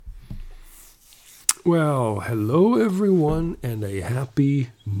Well, hello everyone, and a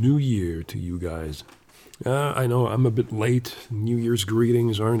happy new year to you guys. I know I'm a bit late. New Year's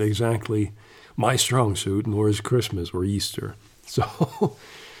greetings aren't exactly my strong suit, nor is Christmas or Easter. So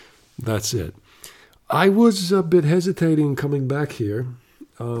that's it. I was a bit hesitating coming back here,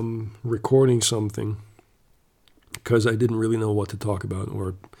 recording something, because I didn't really know what to talk about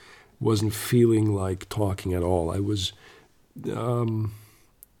or wasn't feeling like talking at all.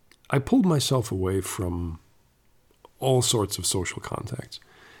 I pulled myself away from all sorts of social contacts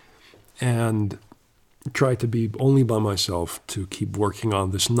and tried to be only by myself to keep working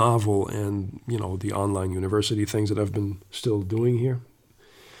on this novel and, the online university things that I've been still doing here.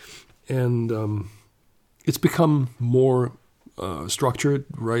 And it's become more structured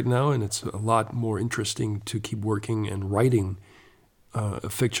right now, and it's a lot more interesting to keep working and writing a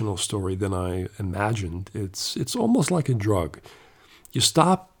fictional story than I imagined. It's almost like a drug. You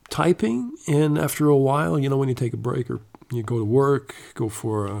stop typing, and after a while, when you take a break or you go to work, go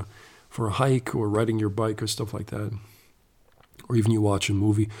for a hike or riding your bike or stuff like that, or even you watch a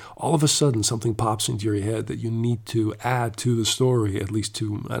movie, all of a sudden something pops into your head that you need to add to the story, at least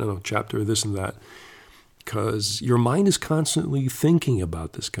to, chapter this and that, because your mind is constantly thinking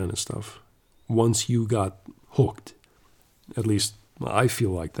about this kind of stuff once you got hooked. At least I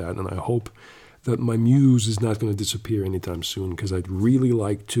feel like that, and I hope that my muse is not going to disappear anytime soon, because I'd really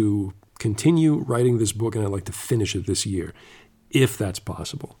like to continue writing this book, and I'd like to finish it this year, if that's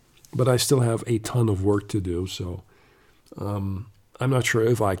possible. But I still have a ton of work to do, so I'm not sure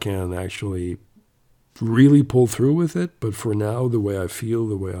if I can actually really pull through with it, but for now, the way I feel,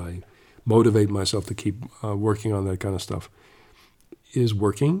 the way I motivate myself to keep working on that kind of stuff is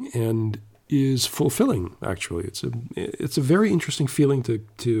working, and is fulfilling. Actually, it's a very interesting feeling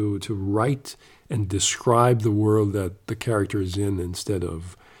to write and describe the world that the character is in instead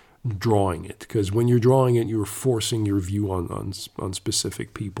of drawing it. Because when you're drawing it, you're forcing your view on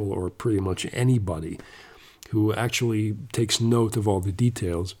specific people, or pretty much anybody who actually takes note of all the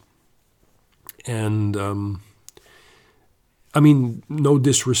details. And no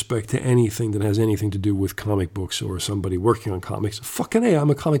disrespect to anything that has anything to do with comic books or somebody working on comics. Fucking A, I'm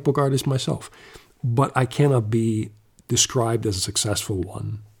a comic book artist myself. But I cannot be described as a successful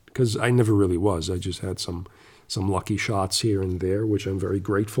one, because I never really was. I just had some lucky shots here and there, which I'm very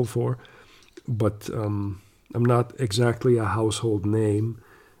grateful for. But I'm not exactly a household name,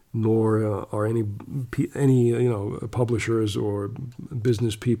 nor are any publishers or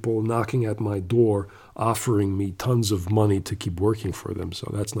business people knocking at my door offering me tons of money to keep working for them. So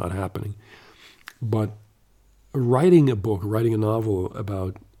that's not happening. But writing a book, writing a novel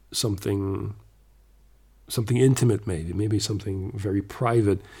about something intimate, maybe something very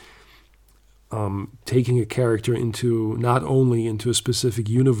private, taking a character not only into a specific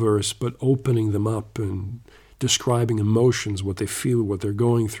universe, but opening them up and describing emotions, what they feel, what they're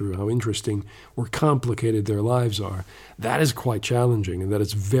going through, how interesting or complicated their lives are. That is quite challenging, and that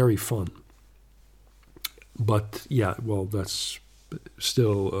is very fun. But yeah, well, that's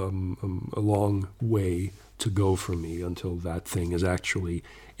still a long way to go for me until that thing is actually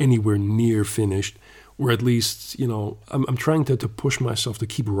anywhere near finished, or at least, I'm trying to push myself to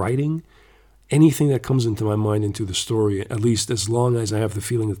keep writing anything that comes into my mind into the story, at least as long as I have the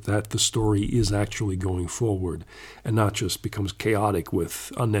feeling that the story is actually going forward and not just becomes chaotic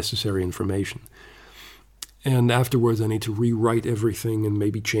with unnecessary information. And afterwards, I need to rewrite everything and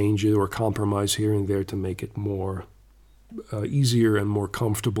maybe change it or compromise here and there to make it more easier and more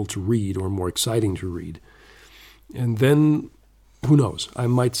comfortable to read, or more exciting to read. And then, who knows, I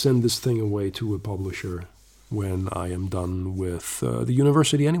might send this thing away to a publisher when I am done with the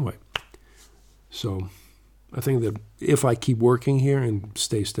university anyway. So I think that if I keep working here and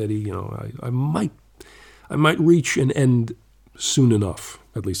stay steady, I might reach an end soon enough.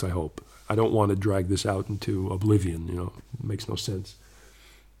 At least I hope. I don't want to drag this out into oblivion. It makes no sense.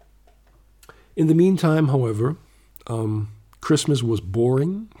 In the meantime, however, Christmas was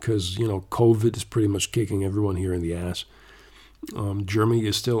boring because, COVID is pretty much kicking everyone here in the ass. Germany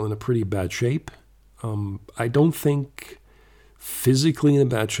is still in a pretty bad shape. I don't think physically in a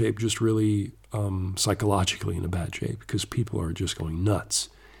bad shape, just really psychologically in a bad shape, because people are just going nuts.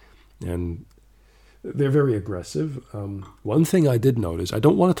 And they're very aggressive. One thing I did notice, I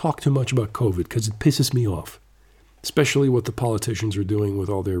don't want to talk too much about COVID because it pisses me off, especially what the politicians are doing with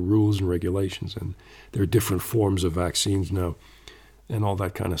all their rules and regulations and their different forms of vaccines now and all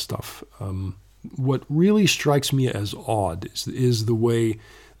that kind of stuff. What really strikes me as odd is the way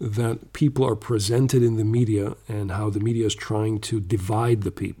that people are presented in the media and how the media is trying to divide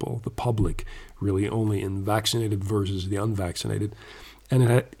the people, the public, really only in vaccinated versus the unvaccinated.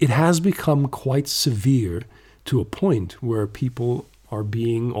 And it has become quite severe to a point where people are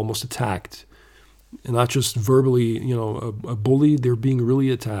being almost attacked. And not just verbally, a bully, they're being really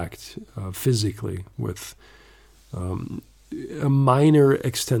attacked physically with a minor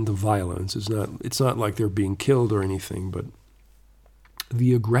extent of violence. It's not like they're being killed or anything, but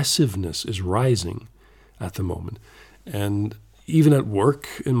the aggressiveness is rising at the moment. And even at work,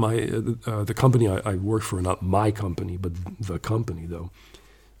 in my the company I work for, not my company, but the company though,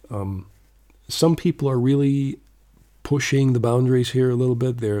 some people are really pushing the boundaries here a little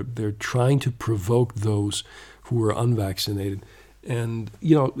bit. They're trying to provoke those who are unvaccinated, and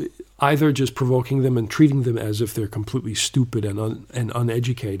either just provoking them and treating them as if they're completely stupid and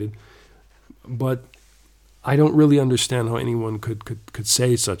uneducated. But I don't really understand how anyone could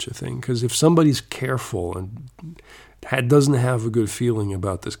say such a thing, because if somebody's careful and doesn't have a good feeling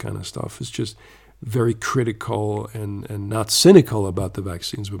about this kind of stuff, it's just very critical and not cynical about the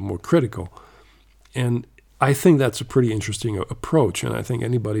vaccines, but more critical. And I think that's a pretty interesting approach, and I think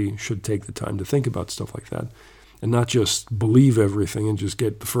anybody should take the time to think about stuff like that and not just believe everything and just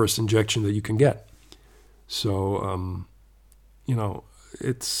get the first injection that you can get. So,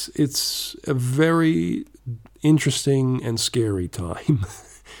 it's a very interesting and scary time,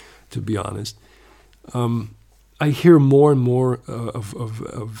 to be honest. I hear more and more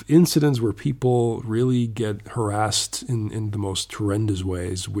of incidents where people really get harassed in the most horrendous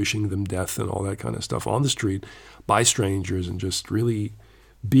ways, wishing them death and all that kind of stuff on the street by strangers, and just really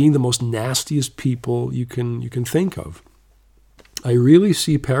being the most nastiest people you can think of. I really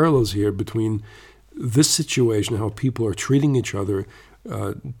see parallels here between this situation, how people are treating each other,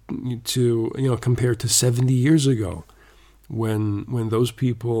 compared to 70 years ago, when those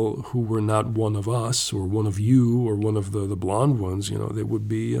people who were not one of us or one of you or one of the blonde ones, they would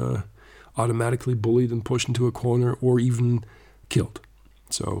be automatically bullied and pushed into a corner or even killed.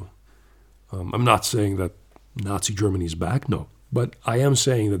 So I'm not saying that Nazi Germany is back, no, but I am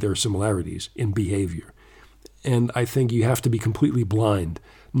saying that there are similarities in behavior. And I think you have to be completely blind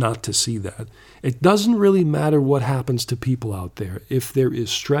not to see that. It doesn't really matter what happens to people out there. If there is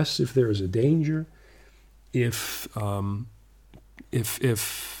stress, if there is a danger, if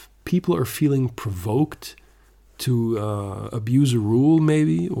people are feeling provoked to abuse a rule,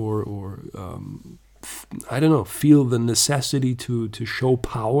 maybe, or I don't know, feel the necessity to show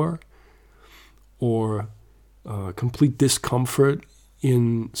power, or complete discomfort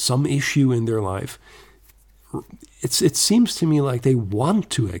in some issue in their life, it seems to me like they want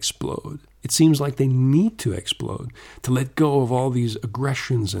to explode. It seems like they need to explode, to let go of all these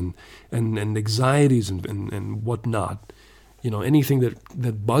aggressions and anxieties and whatnot. Anything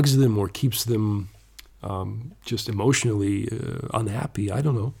that bugs them or keeps them just emotionally unhappy. I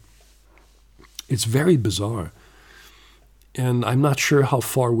don't know. It's very bizarre. And I'm not sure how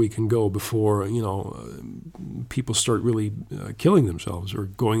far we can go before, people start really killing themselves or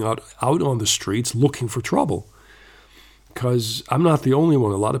going out on the streets looking for trouble. Because I'm not the only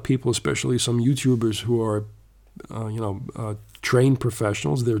one. A lot of people, especially some YouTubers who are, trained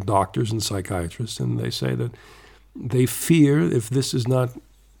professionals, they're doctors and psychiatrists, and they say that they fear if this is not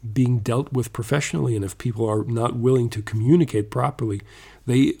being dealt with professionally and if people are not willing to communicate properly,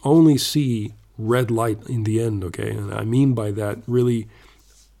 they only see red light in the end, okay? And I mean by that really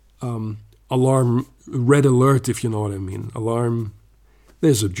alarm, red alert, if you know what I mean. Alarm,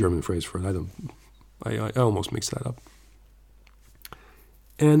 there's a German phrase for it. I almost mixed that up.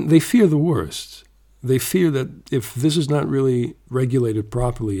 And they fear the worst. They fear that if this is not really regulated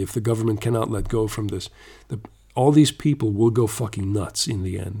properly, if the government cannot let go from this, all these people will go fucking nuts in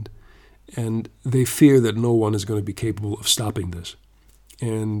the end. And they fear that no one is going to be capable of stopping this.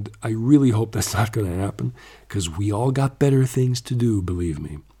 And I really hope that's not going to happen, because we all got better things to do, believe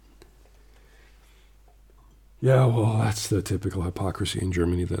me. Yeah, well, that's the typical hypocrisy in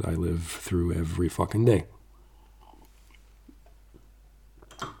Germany that I live through every fucking day.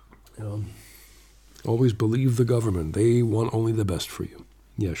 Always believe the government. They want only the best for you.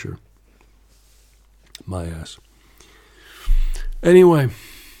 Yeah, sure. My ass. Anyway,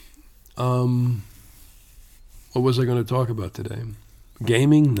 what was I going to talk about today?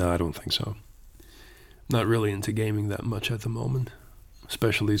 Gaming? No, I don't think so. Not really into gaming that much at the moment,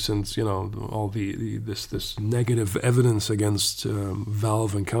 especially since all this negative evidence against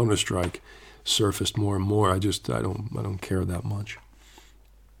Valve and Counter-Strike surfaced more and more. I don't care that much.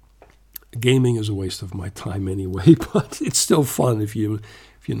 Gaming is a waste of my time anyway, but it's still fun if you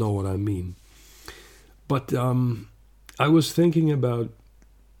know what I mean. But I was thinking about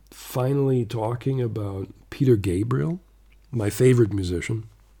finally talking about Peter Gabriel, my favorite musician,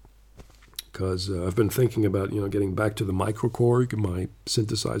 because I've been thinking about, getting back to the microKORG, my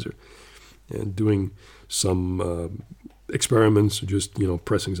synthesizer, and doing some experiments, just,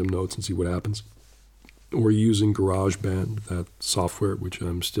 pressing some notes and see what happens. Or using GarageBand, that software, which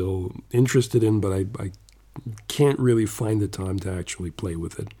I'm still interested in, but I can't really find the time to actually play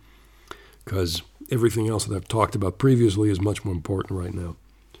with it, because everything else that I've talked about previously is much more important right now.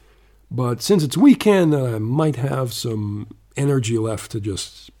 But since it's weekend, I might have some energy left to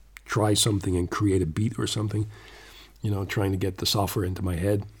just try something and create a beat or something, trying to get the software into my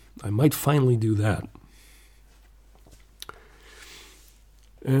head. I might finally do that.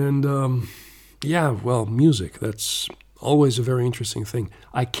 And, music, that's always a very interesting thing.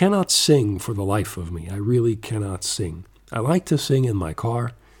 I cannot sing for the life of me. I really cannot sing. I like to sing in my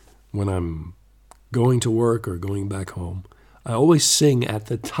car when I'm going to work or going back home. I always sing at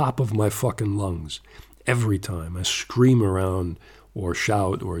the top of my fucking lungs every time. I scream around or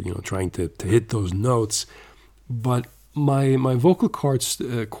shout or, trying to hit those notes. But my vocal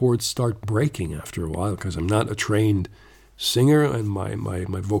cords start breaking after a while because I'm not a trained singer and my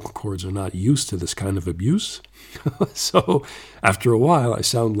vocal cords are not used to this kind of abuse. So after a while, I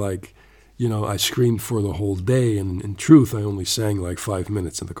sound like, I screamed for the whole day, and in truth, I only sang like 5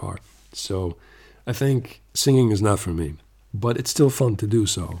 minutes in the car. So I think singing is not for me, but it's still fun to do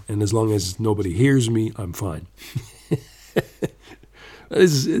so. And as long as nobody hears me, I'm fine.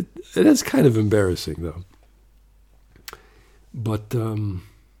 It is kind of embarrassing, though. But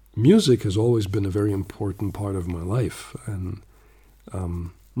music has always been a very important part of my life, and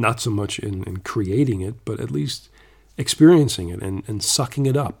not so much in creating it, but at least experiencing it and sucking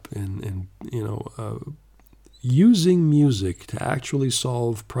it up and using music to actually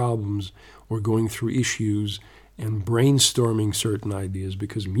solve problems or going through issues and brainstorming certain ideas,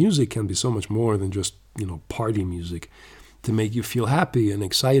 because music can be so much more than just, party music to make you feel happy and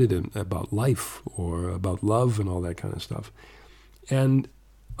excited about life or about love and all that kind of stuff. And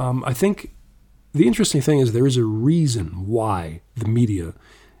I think the interesting thing is there is a reason why the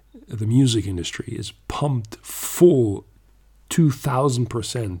music industry is pumped full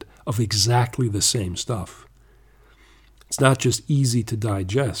 2,000% of exactly the same stuff. It's not just easy to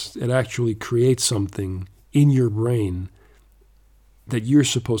digest. It actually creates something in your brain that you're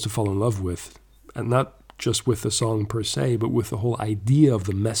supposed to fall in love with, and not just with the song per se, but with the whole idea of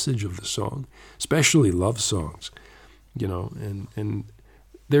the message of the song, especially love songs, and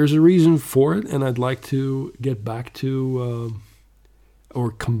there's a reason for it, and I'd like to get back to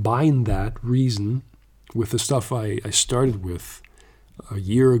or combine that reason with the stuff I started with a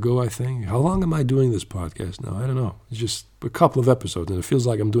year ago, I think. How long am I doing this podcast now? I don't know. It's just a couple of episodes, and it feels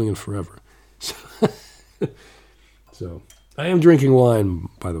like I'm doing it forever. So I am drinking wine,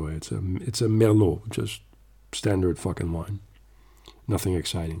 by the way. It's a Merlot, just standard fucking wine. Nothing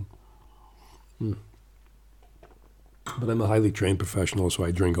exciting. But I'm a highly trained professional, so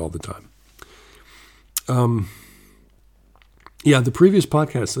I drink all the time. The previous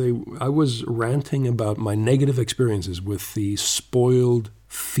podcast, I was ranting about my negative experiences with the spoiled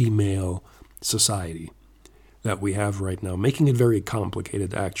female society that we have right now, making it very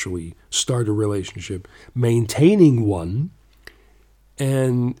complicated to actually start a relationship, maintaining one,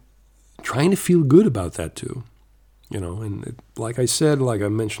 and trying to feel good about that too. And like I said, like I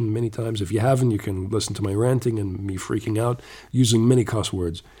mentioned many times, if you haven't, you can listen to my ranting and me freaking out using many cuss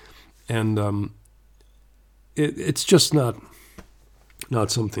words. And it's just not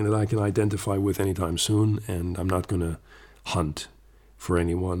something that I can identify with anytime soon, and I'm not going to hunt for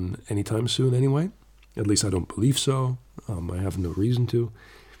anyone anytime soon anyway. At least I don't believe so. I have no reason to.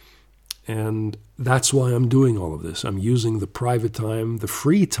 And that's why I'm doing all of this. I'm using the private time, the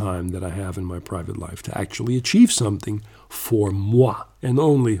free time that I have in my private life to actually achieve something for moi, and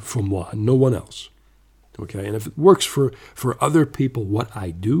only for moi, no one else. Okay? And if it works for other people, what I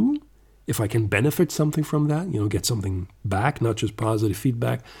do, if I can benefit something from that, get something back, not just positive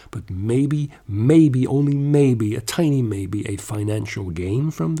feedback, but maybe, only maybe, a tiny maybe, a financial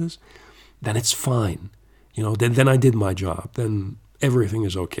gain from this, then it's fine. Then I did my job. Then everything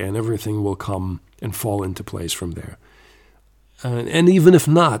is okay, and everything will come and fall into place from there. And even if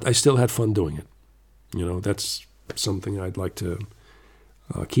not, I still had fun doing it. That's something I'd like to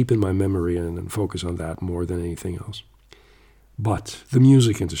keep in my memory and focus on that more than anything else. But the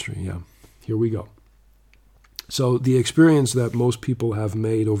music industry, here we go. So the experience that most people have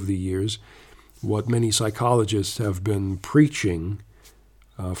made over the years, what many psychologists have been preaching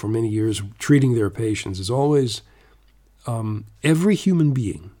for many years, treating their patients, is always every human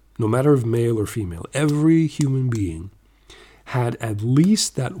being, no matter if male or female, every human being had at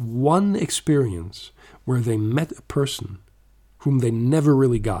least that one experience where they met a person whom they never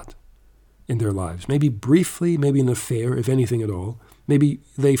really got. in their lives. Maybe briefly, maybe an affair, if anything at all. Maybe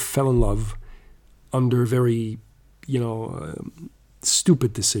they fell in love under very,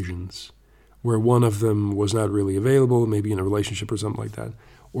 stupid decisions where one of them was not really available, maybe in a relationship or something like that.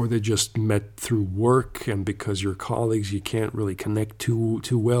 Or they just met through work, and because you're colleagues, you can't really connect too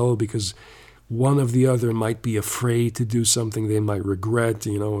well because one of the other might be afraid to do something they might regret,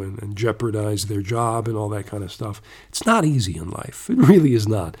 and jeopardize their job and all that kind of stuff. It's not easy in life. It really is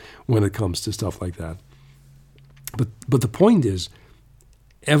not when it comes to stuff like that. But the point is,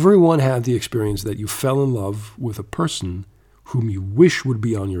 everyone had the experience that you fell in love with a person whom you wish would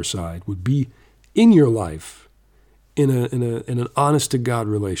be on your side, would be in your life in an honest-to-God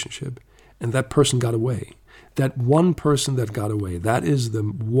relationship, and that person got away. That one person that got away, that is the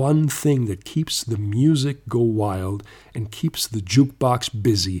one thing that keeps the music go wild and keeps the jukebox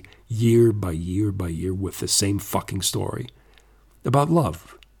busy year by year by year with the same fucking story about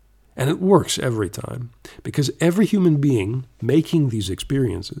love. And it works every time, because every human being making these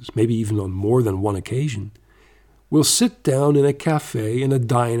experiences, maybe even on more than one occasion, will sit down in a cafe, in a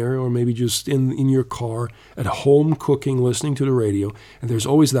diner, or maybe just in your car, at home cooking, listening to the radio, and there's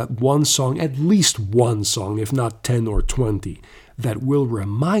always that one song, at least one song, if not 10 or 20, that will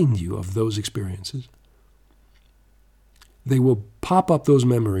remind you of those experiences. They will pop up those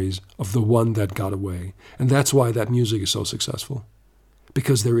memories of the one that got away, and that's why that music is so successful.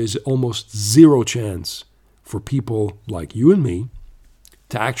 Because there is almost zero chance for people like you and me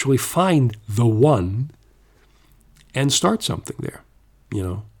to actually find the one and start something there,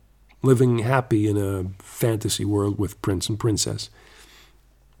 living happy in a fantasy world with prince and princess.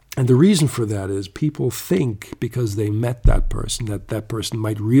 And the reason for that is people think because they met that person, that person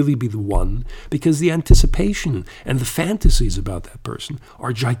might really be the one, because the anticipation and the fantasies about that person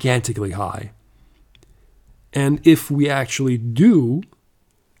are gigantically high. And if we actually do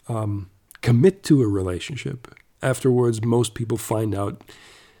commit to a relationship, afterwards most people find out,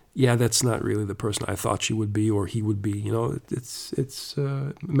 yeah, that's not really the person I thought she would be or he would be. It's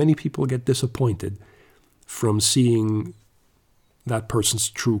many people get disappointed from seeing that person's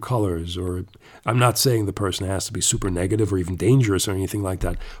true colors. Or I'm not saying the person has to be super negative or even dangerous or anything like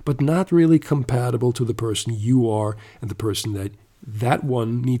that, but not really compatible to the person you are and the person that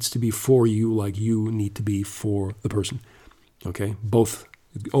one needs to be for you, like you need to be for the person. Okay,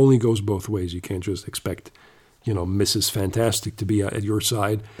 it only goes both ways. You can't just expect Mrs. Fantastic to be at your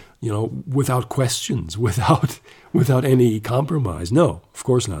side, without questions, without any compromise. No, of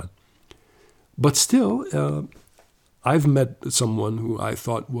course not. But still, I've met someone who I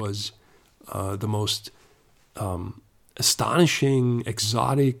thought was the most astonishing,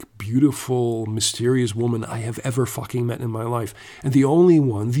 exotic, beautiful, mysterious woman I have ever fucking met in my life. And the only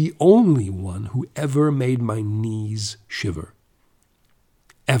one who ever made my knees shiver.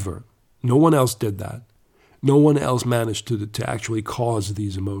 Ever. No one else did that. No one else managed to actually cause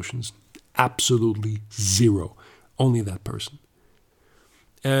these emotions. Absolutely zero. Only that person.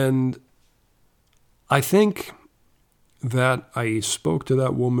 And I think that I spoke to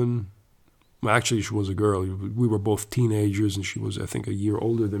that woman. Well, actually, she was a girl. We were both teenagers, and she was, I think, a year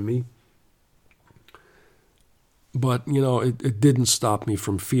older than me. But, it didn't stop me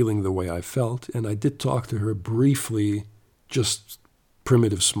from feeling the way I felt. And I did talk to her briefly, just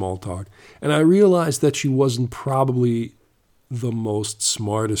primitive small talk. And I realized that she wasn't probably the most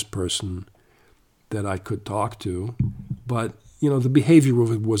smartest person that I could talk to. But, the behavior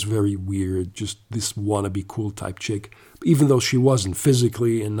of it was very weird, just this wannabe cool type chick. Even though she wasn't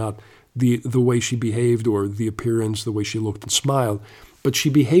physically, and not the way she behaved or the appearance, the way she looked and smiled. But she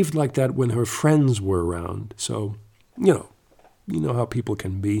behaved like that when her friends were around. So, you know how people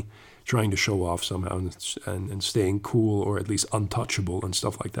can be, trying to show off somehow and staying cool or at least untouchable and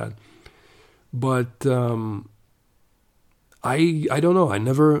stuff like that. But I don't know. I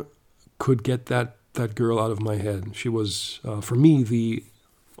never could get that girl out of my head. She was, for me,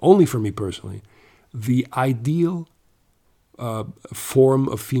 only for me personally, the ideal form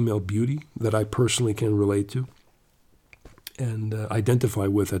of female beauty that I personally can relate to and identify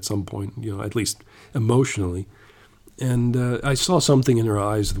with at some point, at least emotionally. And I saw something in her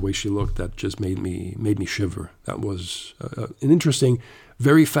eyes, the way she looked, that just made me shiver. That was an interesting,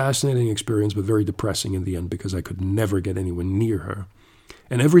 very fascinating experience, but very depressing in the end because I could never get anyone near her.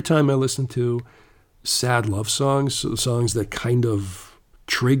 And every time I listen to sad love songs that kind of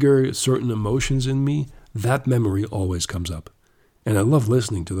trigger certain emotions in me, that memory always comes up. And I love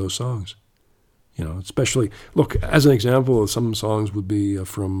listening to those songs. Especially, look, as an example, some songs would be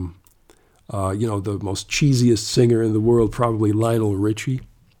from the most cheesiest singer in the world, probably Lionel Richie.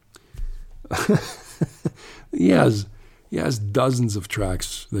 He has he has dozens of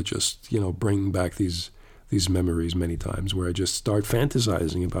tracks that just, bring back these memories many times, where I just start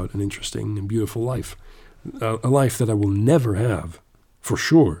fantasizing about an interesting and beautiful life. A life that I will never have, for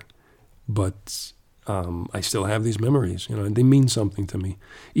sure, but I still have these memories, and they mean something to me,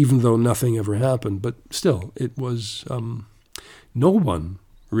 even though nothing ever happened. But still, it was, no one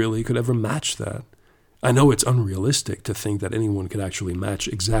really could ever match that. I know it's unrealistic to think that anyone could actually match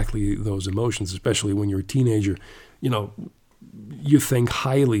exactly those emotions, especially when you're a teenager. You think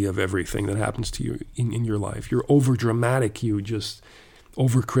highly of everything that happens to you in your life. You're over-dramatic. You just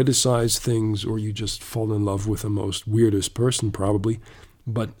over-criticize things, or you just fall in love with the most weirdest person, probably.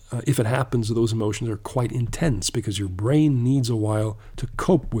 But if it happens, those emotions are quite intense because your brain needs a while to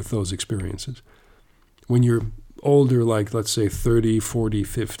cope with those experiences. When you're older, like let's say 30, 40,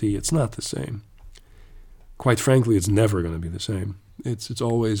 50, it's not the same. Quite frankly, it's never going to be the same. It's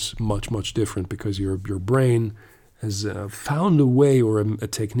always much, much different because your brain has found a way or a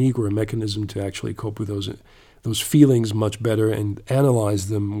technique or a mechanism to actually cope with those feelings much better and analyze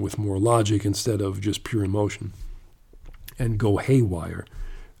them with more logic instead of just pure emotion, and go haywire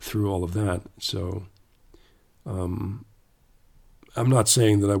through all of that. So I'm not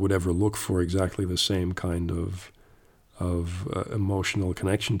saying that I would ever look for exactly the same kind of emotional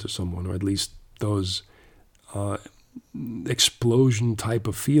connection to someone, or at least those explosion type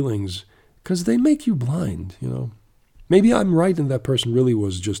of feelings, because they make you blind, Maybe I'm right and that person really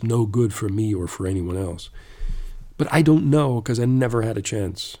was just no good for me or for anyone else. But I don't know, because I never had a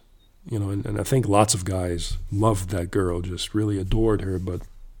chance. And I think lots of guys loved that girl, just really adored her, but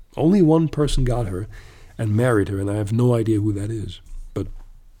only one person got her and married her, and I have no idea who that is. But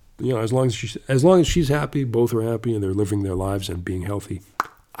as long as she's happy, both are happy, and they're living their lives and being healthy,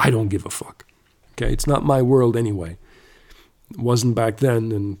 I don't give a fuck. Okay, it's not my world anyway. It wasn't back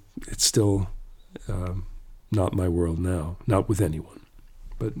then, and it's still not my world now, not with anyone.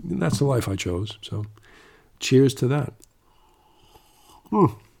 But that's the life I chose, so cheers to that.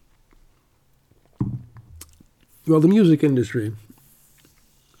 Well, the music industry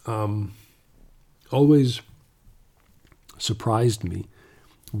always surprised me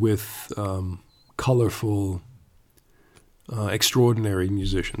with colorful, extraordinary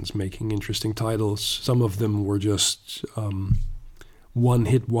musicians making interesting titles. Some of them were just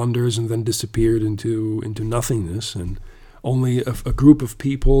one-hit wonders and then disappeared into nothingness, and only a group of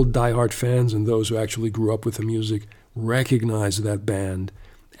people, diehard fans, and those who actually grew up with the music recognized that band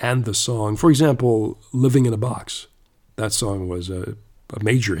and the song. For example, Living in a Box. That song was a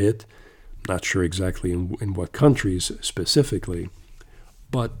major hit. Not sure exactly in what countries specifically,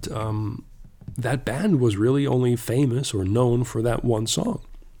 but that band was really only famous or known for that one song.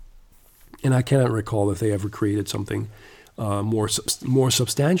 And I cannot recall if they ever created something more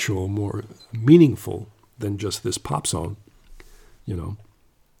substantial, more meaningful than just this pop song,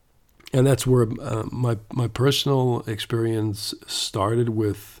 And that's where my personal experience started,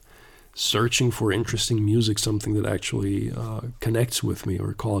 with searching for interesting music, something that actually connects with me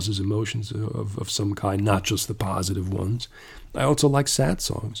or causes emotions of some kind, not just the positive ones. I also like sad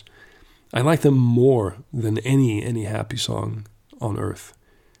songs. I like them more than any happy song on earth.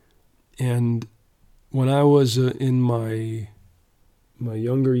 And when I was in my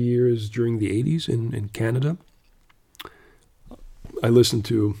younger years during the 80s in Canada, I listened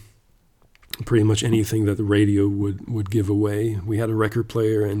to pretty much anything that the radio would give away. We had a record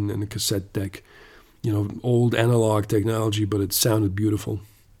player and a cassette deck, old analog technology, but it sounded beautiful.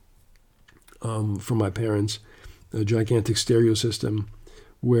 From my parents, a gigantic stereo system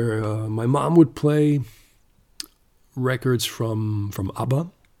where my mom would play records from ABBA.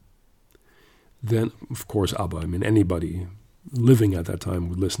 Then, of course, ABBA. I mean, anybody living at that time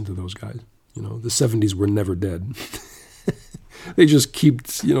would listen to those guys. The 70s were never dead. They just keep,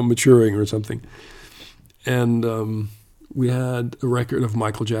 maturing or something. And we had a record of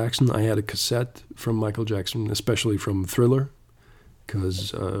Michael Jackson. I had a cassette from Michael Jackson, especially from Thriller,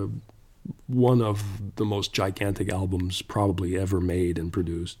 because one of the most gigantic albums probably ever made and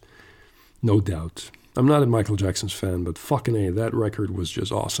produced, no doubt. I'm not a Michael Jackson's fan, but fucking A, that record was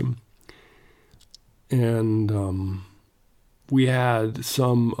just awesome. And we had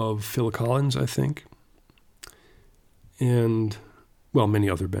some of Phil Collins, I think. And, well, many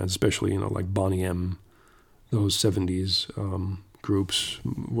other bands, especially, like Boney M, those 70s groups,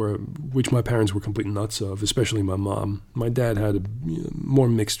 which my parents were complete nuts of, especially my mom. My dad had more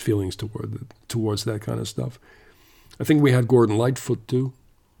mixed feelings towards that kind of stuff. I think we had Gordon Lightfoot, too.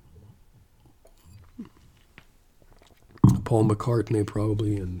 Paul McCartney,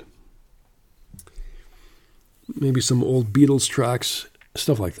 probably, and maybe some old Beatles tracks,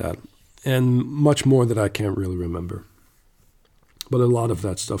 stuff like that. And much more that I can't really remember. But a lot of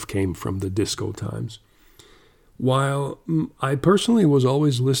that stuff came from the disco times. While I personally was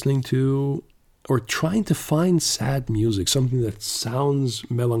always listening to or trying to find sad music, something that sounds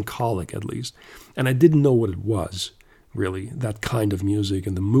melancholic at least. And I didn't know what it was, really, that kind of music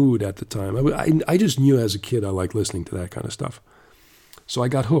and the mood at the time. I just knew as a kid I liked listening to that kind of stuff. So I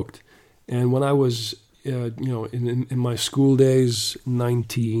got hooked. And when I was, in my school days,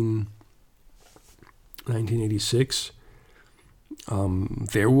 1986,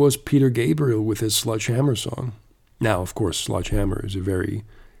 there was Peter Gabriel with his Sledgehammer song. Now, of course, Sledgehammer is a very,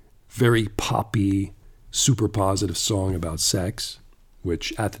 very poppy, super positive song about sex,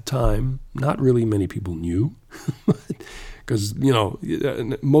 which at the time, not really many people knew. Because,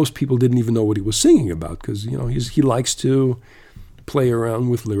 most people didn't even know what he was singing about, because, he likes to play around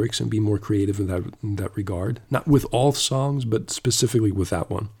with lyrics and be more creative in that regard. Not with all songs, but specifically with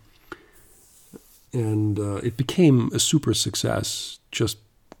that one. And it became a super success just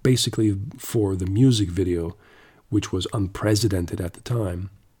basically for the music video, which was unprecedented at the time,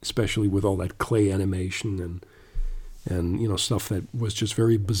 especially with all that clay animation and stuff that was just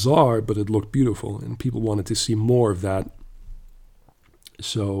very bizarre, but it looked beautiful, and people wanted to see more of that.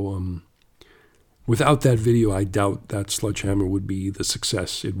 So without that video, I doubt that Sledgehammer would be the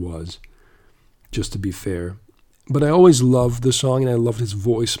success it was, just to be fair. But I always loved the song, and I loved his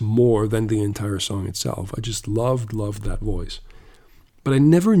voice more than the entire song itself. I just loved that voice. But I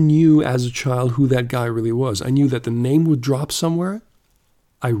never knew as a child who that guy really was. I knew that the name would drop somewhere.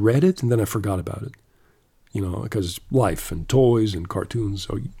 I read it, and then I forgot about it. Because life and toys and cartoons,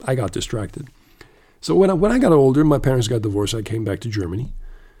 so I got distracted. So when I got older, my parents got divorced, I came back to Germany.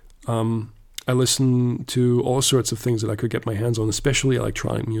 I listened to all sorts of things that I could get my hands on, especially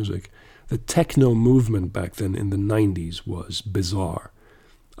electronic music. The techno movement back then in the 90s was bizarre.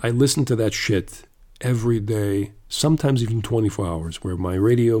 I listened to that shit every day, sometimes even 24 hours, where my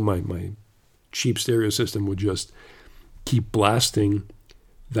radio, my cheap stereo system would just keep blasting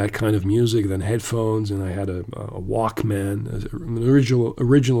that kind of music, then headphones, and I had a Walkman, an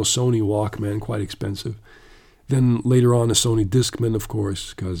original Sony Walkman, quite expensive. Then later on a Sony Discman, of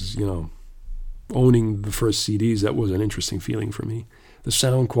course, because, owning the first CDs, that was an interesting feeling for me. The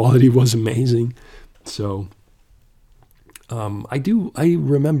sound quality was amazing. So I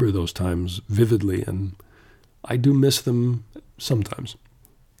remember those times vividly, and I do miss them sometimes.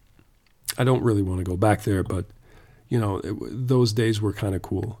 I don't really want to go back there, but those days were kind of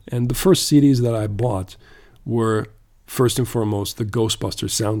cool. And the first CDs that I bought were, first and foremost, the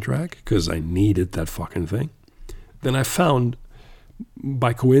Ghostbusters soundtrack, because I needed that fucking thing. Then I found,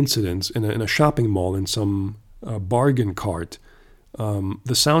 by coincidence, in a shopping mall in some bargain cart, the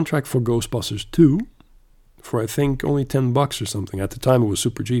soundtrack for Ghostbusters 2 for, I think, only $10 or something. At the time, it was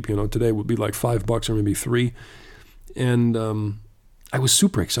super cheap. Today it would be like $5 or maybe $3. And I was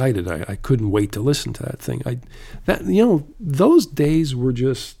super excited. I couldn't wait to listen to that thing. Those days were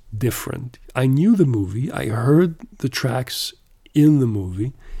just different. I knew the movie. I heard the tracks in the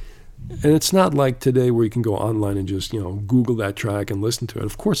movie. And it's not like today where you can go online and just, Google that track and listen to it.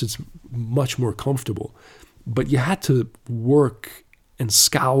 Of course, it's much more comfortable. But you had to work and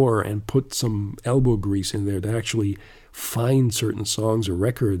scour and put some elbow grease in there to actually find certain songs or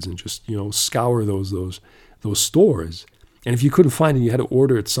records and just, scour those stores. And if you couldn't find it, you had to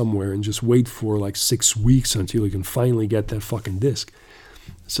order it somewhere and just wait for like 6 weeks until you can finally get that fucking disc.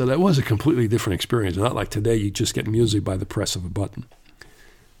 So that was a completely different experience. Not like today, you just get music by the press of a button.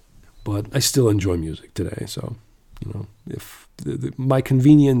 But I still enjoy music today. So, if my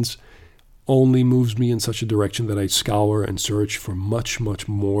convenience only moves me in such a direction that I scour and search for much, much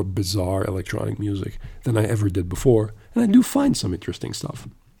more bizarre electronic music than I ever did before. And I do find some interesting stuff.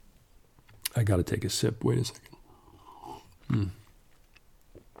 I got to take a sip. Wait a second.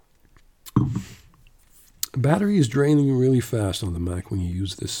 Battery is draining really fast on the Mac when you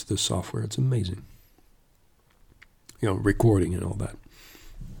use this software. It's amazing. Recording and all that.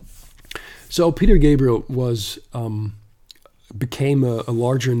 So Peter Gabriel became a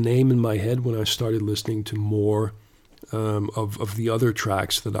larger name in my head when I started listening to more of the other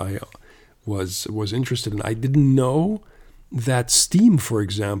tracks that I was interested in. I didn't know that Steam, for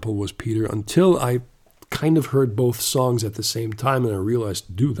example, was Peter until I kind of heard both songs at the same time, and I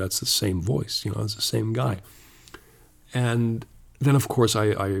realized, dude, that's the same voice. It's the same guy. And then, of course,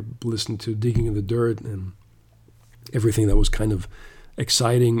 I listened to Digging in the Dirt and everything that was kind of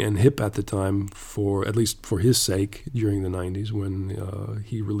exciting and hip at the time, at least for his sake, during the 90s when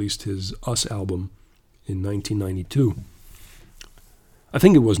he released his Us album in 1992. I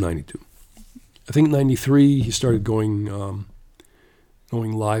think it was 92. I think 93 he started going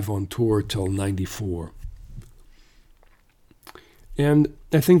live on tour till 94. And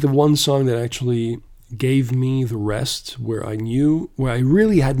I think the one song that actually gave me the rest, where I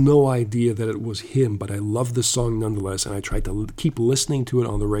really had no idea that it was him, but I loved the song nonetheless, and I tried to keep listening to it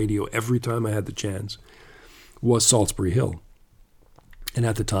on the radio every time I had the chance, was Salisbury Hill. And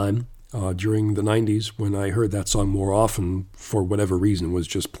at the time, during the 90s, when I heard that song more often, for whatever reason, was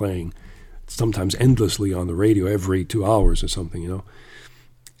just playing sometimes endlessly on the radio every 2 hours or something,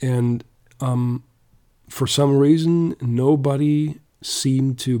 And for some reason, nobody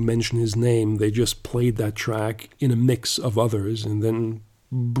seemed to mention his name. They just played that track in a mix of others and then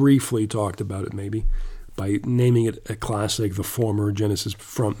briefly talked about it, maybe, by naming it a classic, the former Genesis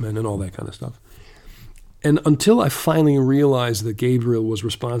frontman and all that kind of stuff. And until I finally realized that Gabriel was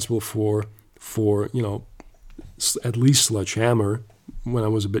responsible for at least Sledgehammer when I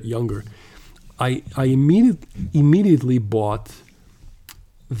was a bit younger, I immediately bought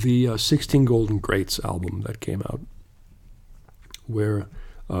the 16 Golden Greats album that came out, where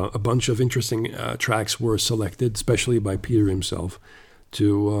a bunch of interesting tracks were selected, especially by Peter himself,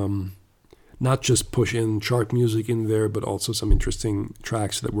 to not just push in chart music in there, but also some interesting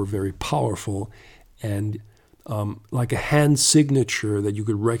tracks that were very powerful and like a hand signature that you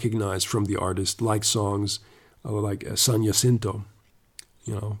could recognize from the artist, like songs like San Jacinto,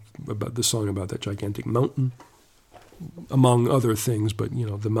 about the song about that gigantic mountain, among other things, but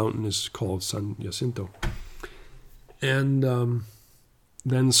the mountain is called San Jacinto. And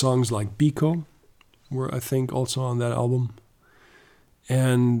then songs like Biko were, I think, also on that album.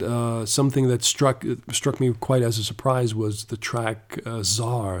 And something that struck me quite as a surprise was the track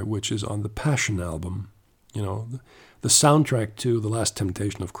Czar, which is on the Passion album. The soundtrack to The Last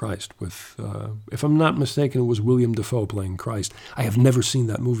Temptation of Christ with, if I'm not mistaken, it was William Dafoe playing Christ. I have never seen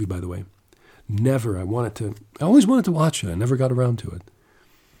that movie, by the way. Never. I always wanted to watch it. I never got around to it.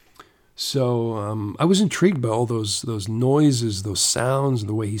 So I was intrigued by all those noises, those sounds,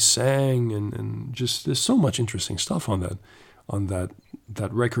 the way he sang, and just there's so much interesting stuff on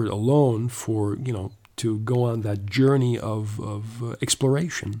that record alone for to go on that journey of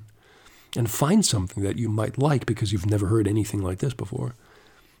exploration and find something that you might like because you've never heard anything like this before.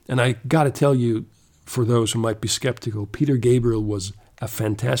 And I got to tell you, for those who might be skeptical, Peter Gabriel was a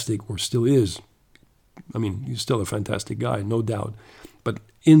fantastic, or still is. I mean, he's still a fantastic guy, no doubt. But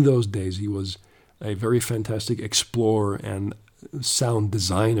in those days, he was a very fantastic explorer and sound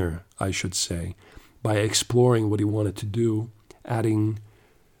designer, I should say, by exploring what he wanted to do, adding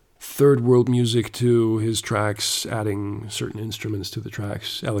third world music to his tracks, adding certain instruments to the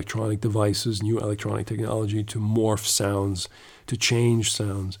tracks, electronic devices, new electronic technology to morph sounds, to change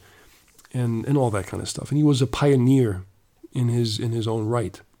sounds, and all that kind of stuff. And he was a pioneer in his own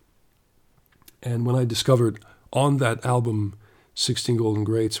right. And when I discovered on that album 16 Golden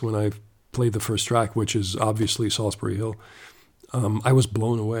Greats, when I played the first track, which is obviously Salisbury Hill, I was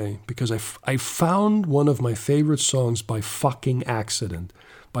blown away because I found one of my favorite songs by fucking accident,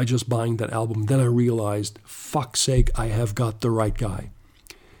 by just buying that album. Then I realized, fuck's sake, I have got the right guy.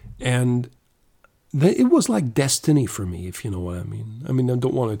 And it was like destiny for me, if you know what I mean. I mean, I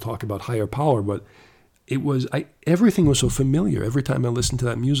don't want to talk about higher power, but everything was so familiar. Every time I listened to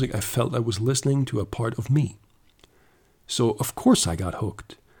that music, I felt I was listening to a part of me. So of course I got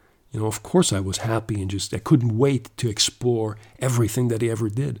hooked. Of course I was happy and I couldn't wait to explore everything that he ever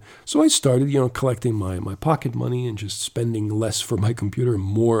did. So I started, collecting my pocket money and just spending less for my computer and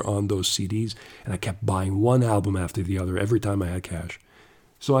more on those CDs. And I kept buying one album after the other every time I had cash.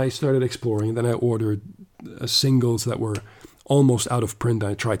 So I started exploring, and then I ordered singles that were almost out of print.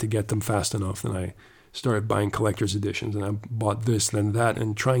 I tried to get them fast enough, and I started buying collector's editions, and I bought this, then that,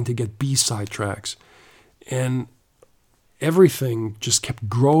 and trying to get B-side tracks. And everything just kept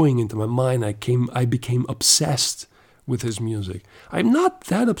growing into my mind. I became obsessed with his music. I'm not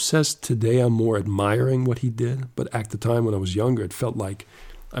that obsessed today. I'm more admiring what he did. But at the time when I was younger, it felt like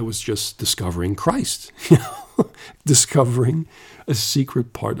I was just discovering Christ, discovering a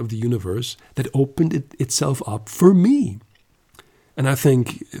secret part of the universe that opened itself up for me. And I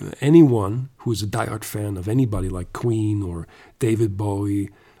think anyone who is a diehard fan of anybody like Queen or David Bowie,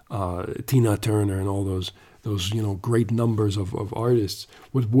 Tina Turner, and all those great numbers of artists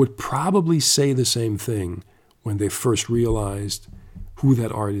would probably say the same thing when they first realized who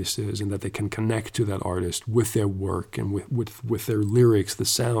that artist is and that they can connect to that artist with their work and with their lyrics, the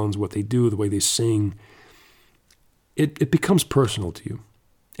sounds, what they do, the way they sing. It becomes personal to you,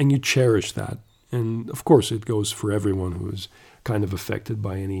 and you cherish that. And of course, it goes for everyone who is kind of affected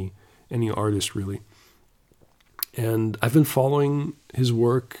by any artist, really. And I've been following his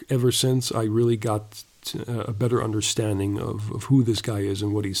work ever since I really got a better understanding of who this guy is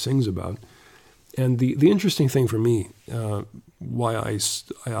and what he sings about. And the interesting thing for me, why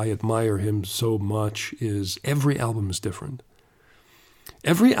I admire him so much, is every album is different.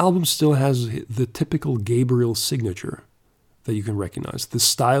 Every album still has the typical Gabriel signature that you can recognize. The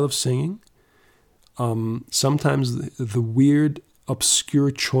style of singing, sometimes the weird,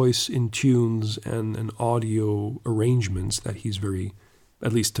 obscure choice in tunes and audio arrangements that he's very,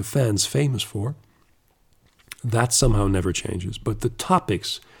 at least to fans, famous for. That somehow never changes. But the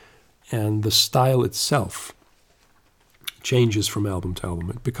topics and the style itself changes from album to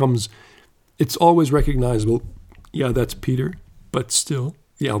album. It's always recognizable. Yeah, that's Peter, but still,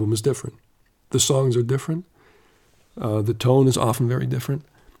 the album is different. The songs are different. The tone is often very different.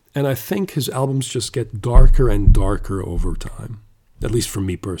 And I think his albums just get darker and darker over time, at least for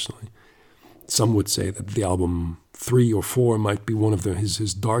me personally. Some would say that the album 3 or 4 might be one of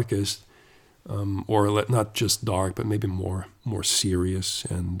his darkest, or not just dark, but maybe more serious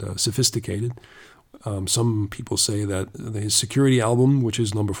and sophisticated. Some people say that his Security album, which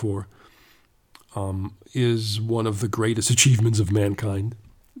is number 4, is one of the greatest achievements of mankind.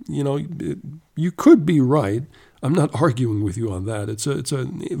 You know, you could be right. I'm not arguing with you on that. It's a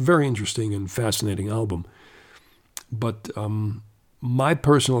very interesting and fascinating album. But my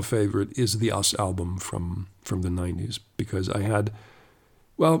personal favorite is the Us album from the 90s, because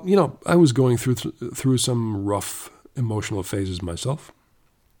I was going through some rough emotional phases myself.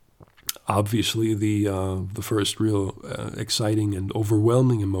 Obviously, the first real exciting and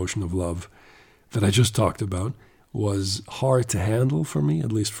overwhelming emotion of love that I just talked about was hard to handle for me,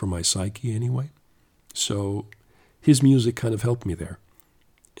 at least for my psyche anyway. So his music kind of helped me there,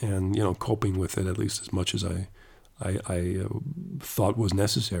 and coping with it at least as much as I thought was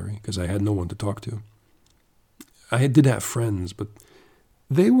necessary, because I had no one to talk to. I did have friends, but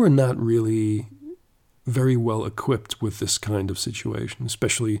they were not really very well equipped with this kind of situation,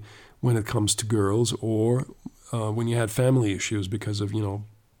 especially when it comes to girls, or when you had family issues because of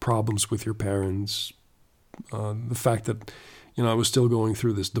problems with your parents. The fact that I was still going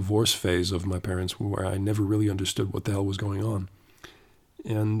through this divorce phase of my parents, where I never really understood what the hell was going on.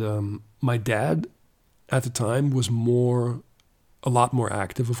 And my dad at the time was a lot more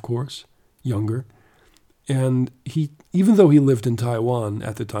active, of course, younger. And even though he lived in Taiwan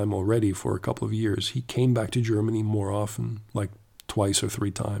at the time already for a couple of years, he came back to Germany more often, like twice or 3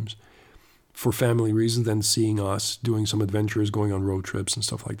 times, for family reasons, than seeing us, doing some adventures, going on road trips and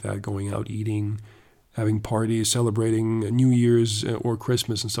stuff like that, going out eating, having parties, celebrating New Year's or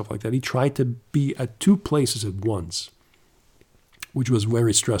Christmas and stuff like that. He tried to be at 2 places at once, which was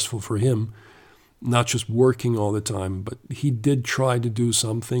very stressful for him, not just working all the time, but he did try to do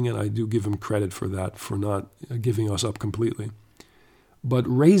something, and I do give him credit for that, for not giving us up completely. But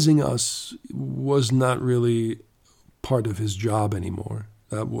raising us was not really part of his job anymore.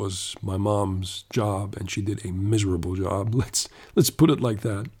 That was my mom's job, and she did a miserable job. Let's put it like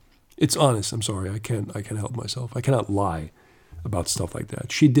that. It's honest. I'm sorry. I can't help myself. I cannot lie about stuff like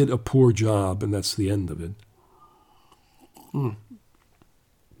that. She did a poor job, and that's the end of it.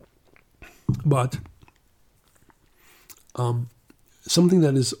 But something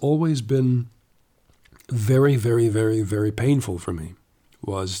that has always been very, very, very, very painful for me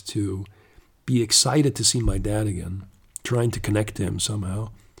was to be excited to see my dad again, trying to connect to him somehow,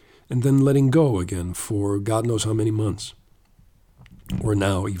 and then letting go again for God knows how many months. Or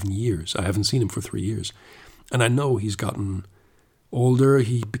now even years. I haven't seen him for 3 years. And I know he's gotten older.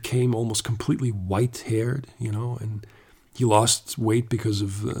 He became almost completely white-haired, and he lost weight because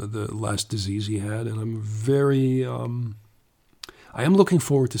of the last disease he had. And I'm very, I am looking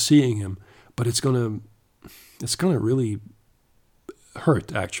forward to seeing him, but it's gonna really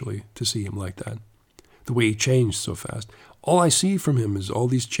hurt, actually, to see him like that. The way he changed so fast. All I see from him is all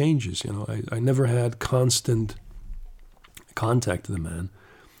these changes, I never had constant contact to the man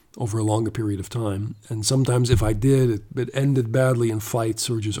over a longer period of time. And sometimes if I did, it ended badly in fights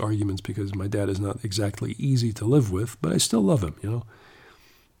or just arguments, because my dad is not exactly easy to live with, but I still love him,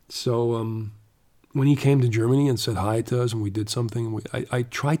 So when he came to Germany and said hi to us and we did something, I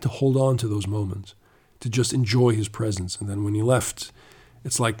tried to hold on to those moments, to just enjoy his presence. And then when he left,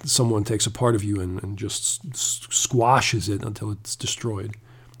 it's like someone takes a part of you and just squashes it until it's destroyed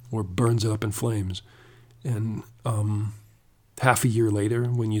or burns it up in flames. And half a year later,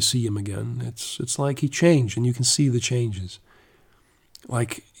 when you see him again, it's like he changed, and you can see the changes.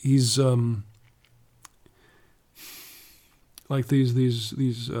 Like he's like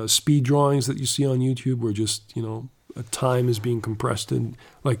these speed drawings that you see on YouTube, where just a time is being compressed in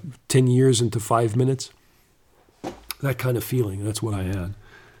like 10 years into 5 minutes. That kind of feeling. That's what I had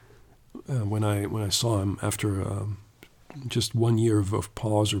when I saw him after just 1 year of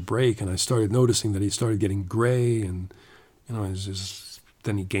pause or break, and I started noticing that he started getting gray, and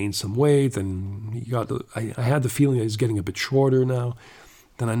then he gained some weight, and I had the feeling that he's getting a bit shorter now.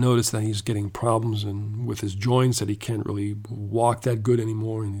 Then I noticed that he's getting problems with his joints, that he can't really walk that good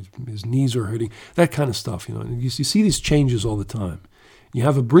anymore, and his knees are hurting, that kind of stuff. And you see these changes all the time. You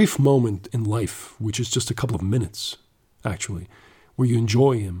have a brief moment in life, which is just a couple of minutes, actually, where you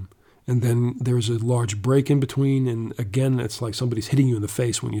enjoy him. And then there's a large break in between, and again, it's like somebody's hitting you in the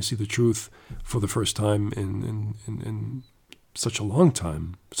face when you see the truth for the first time in such a long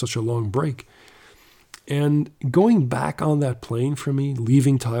time, such a long break. And going back on that plane for me,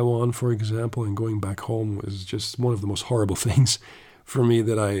 leaving Taiwan, for example, and going back home was just one of the most horrible things for me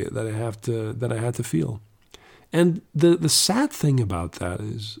that I had to feel. And the sad thing about that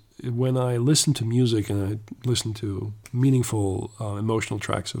is when I listen to music and I listen to meaningful emotional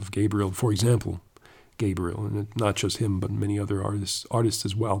tracks of Gabriel, for example, Gabriel, and not just him, but many other artists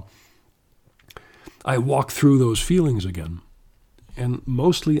as well, I walk through those feelings again. And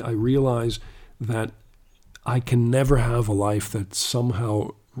mostly I realize that I can never have a life that somehow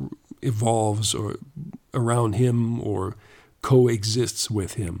evolves or around him or coexists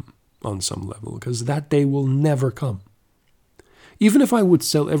with him on some level, because that day will never come. Even if I would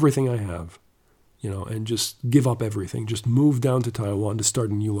sell everything I have, and just give up everything, just move down to Taiwan to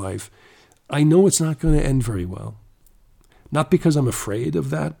start a new life, I know it's not going to end very well. Not because I'm afraid of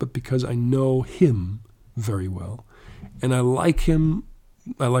that, but because I know him very well. And I like him.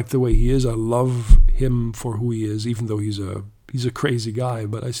 I like the way he is. I love him for who he is, even though he's a crazy guy,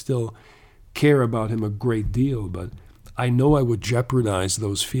 but I still care about him a great deal. But I know I would jeopardize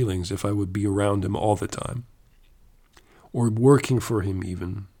those feelings if I would be around him all the time, or working for him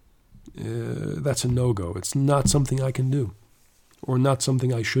even. That's a no-go. It's not something I can do, or not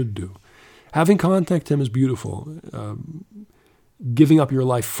something I should do. Having contact him is beautiful. Giving up your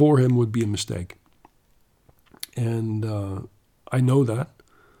life for him would be a mistake. And I know that.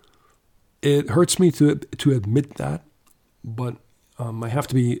 It hurts me to admit that, but I have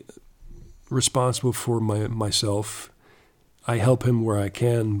to be responsible for myself. I help him where I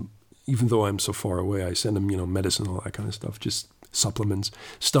can, even though I'm so far away. I send him, medicine, all that kind of stuff, just supplements,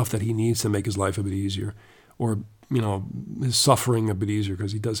 stuff that he needs to make his life a bit easier, or his suffering a bit easier,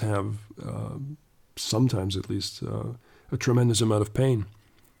 because he does have, sometimes at least, a tremendous amount of pain.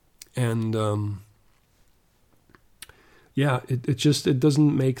 And it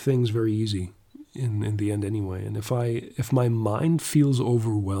doesn't make things very easy in the end anyway. And if my mind feels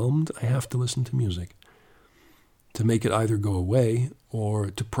overwhelmed, I have to listen to music to make it either go away or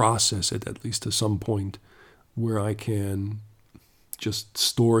to process it, at least to some point where I can just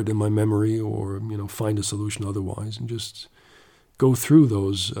store it in my memory, or find a solution otherwise, and just go through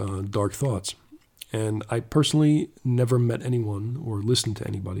those dark thoughts. And I personally never met anyone or listened to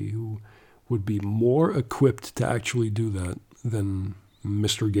anybody who would be more equipped to actually do that than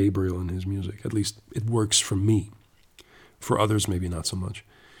Mr. Gabriel and his music. At least it works for me. For others, maybe not so much.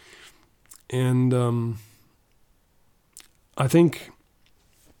 And I think,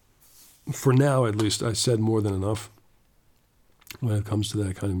 for now at least, I said more than enough when it comes to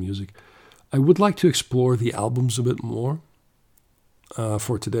that kind of music. I would like to explore the albums a bit more.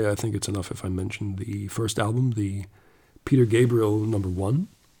 For today, I think it's enough if I mention the first album, the Peter Gabriel #1.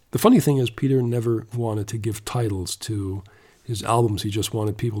 The funny thing is, Peter never wanted to give titles to his albums. He just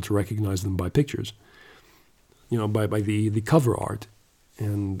wanted people to recognize them by pictures, by the cover art.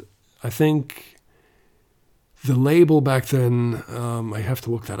 And I think the label back then, I have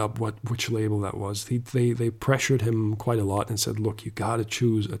to look that up, which label that was. They pressured him quite a lot and said, look, you got to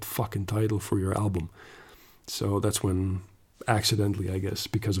choose a fucking title for your album. So that's when, accidentally, I guess,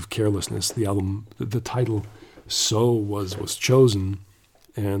 because of carelessness, the title So was chosen.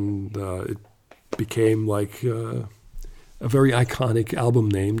 And it became like a very iconic album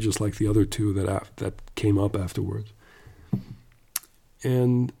name, just like the other two that came up afterwards.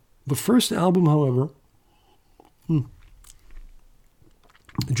 And the first album, however,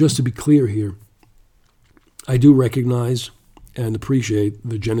 just to be clear here, I do recognize and appreciate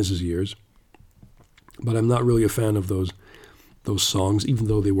the Genesis years, but I'm not really a fan of those songs, even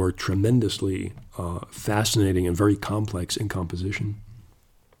though they were tremendously fascinating and very complex in composition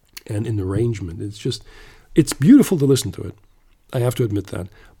and in arrangement. It's beautiful to listen to it. I have to admit that.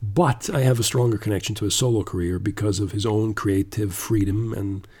 But I have a stronger connection to his solo career because of his own creative freedom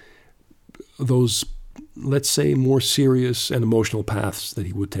and those, let's say, more serious and emotional paths that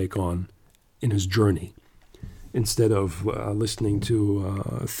he would take on in his journey, instead of listening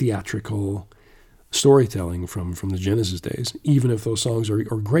to theatrical storytelling from the Genesis days, even if those songs are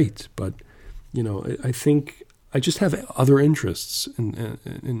great. But, I think I just have other interests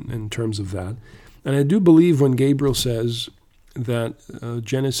in terms of that. And I do believe when Gabriel says that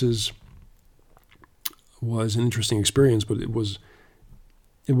Genesis was an interesting experience, but it was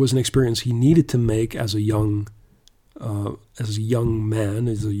an experience he needed to make as a young man,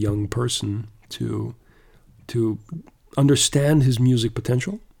 as a young person, to understand his music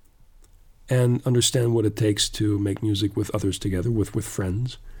potential and understand what it takes to make music with others together, with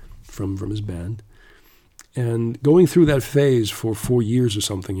friends from his band. And going through that phase for 4 years or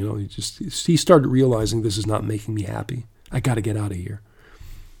something, he started realizing this is not making me happy. I got to get out of here.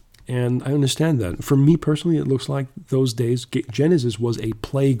 And I understand that. For me personally, it looks like those days, Genesis was a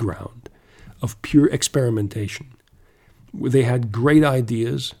playground of pure experimentation. They had great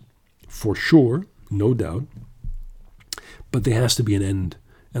ideas, for sure, no doubt, but there has to be an end.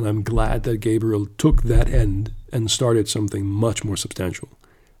 And I'm glad that Gabriel took that end and started something much more substantial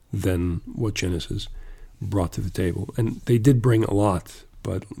than what Genesis brought to the table. And they did bring a lot,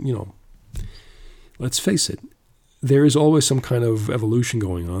 but, let's face it, there is always some kind of evolution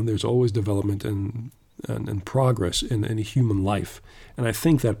going on. There's always development and progress in human life. And I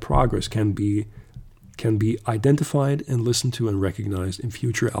think that progress can be identified and listened to and recognized in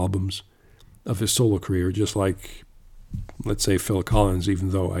future albums of his solo career, just like, let's say, Phil Collins,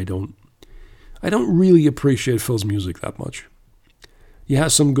 even though I don't really appreciate Phil's music that much. He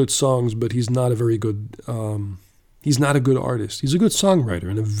has some good songs, but he's not a very good, he's not a good artist. He's a good songwriter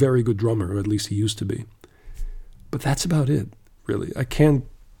and a very good drummer, or at least he used to be. But that's about it, really. I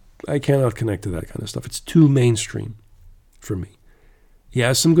cannot connect to that kind of stuff. It's too mainstream for me. He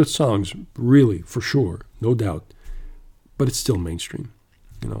has some good songs, really, for sure, no doubt. But it's still mainstream,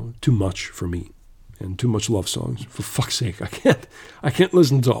 too much for me. And too much love songs. For fuck's sake, I can't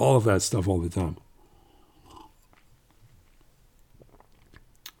listen to all of that stuff all the time.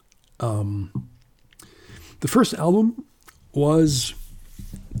 The first album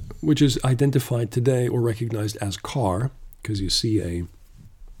which is identified today or recognized as Car, because you see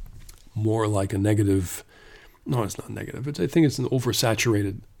more like a negative, no, it's not negative. I think it's an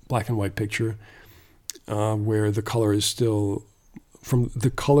oversaturated black and white picture where the color is still, from the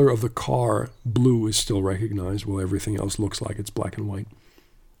color of the car, blue is still recognized, while everything else looks like it's black and white.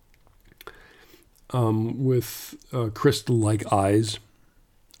 With crystal-like eyes,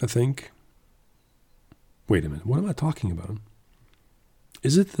 I think. Wait a minute, what am I talking about?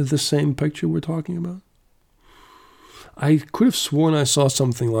 Is it the same picture we're talking about? I could have sworn I saw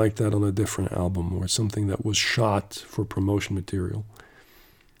something like that on a different album, or something that was shot for promotion material.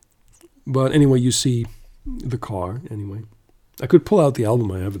 But anyway, you see the car, anyway. I could pull out the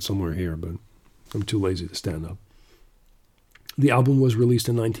album, I have it somewhere here, but I'm too lazy to stand up. The album was released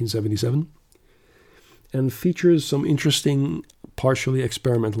in 1977 and features some interesting, partially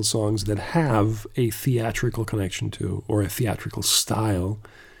experimental songs that have a theatrical connection to, or a theatrical style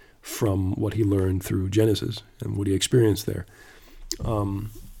from what he learned through Genesis and what he experienced there.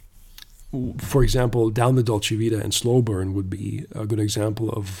 For example, Down the Dolce Vita and Slow Burn would be a good example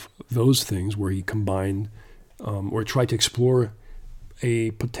of those things where he combined or tried to explore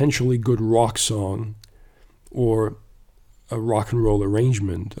a potentially good rock song or a rock and roll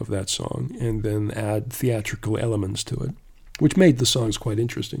arrangement of that song and then add theatrical elements to it, which made the songs quite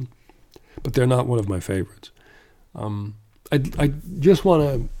interesting. But they're not one of my favorites. I just want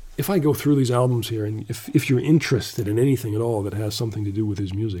to, if I go through these albums here, and if you're interested in anything at all that has something to do with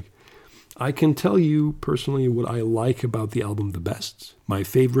his music, I can tell you personally what I like about the album the best, my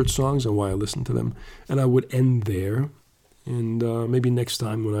favorite songs and why I listen to them, and I would end there. And maybe next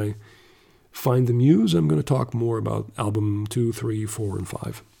time when I find the muse, I'm going to talk more about album 2, 3, 4, and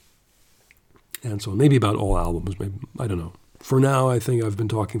 5. And so maybe about all albums, maybe, I don't know. For now, I think I've been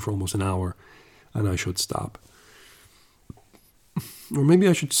talking for almost an hour, and I should stop. Or maybe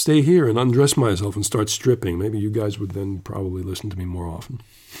I should stay here and undress myself and start stripping. Maybe you guys would then probably listen to me more often.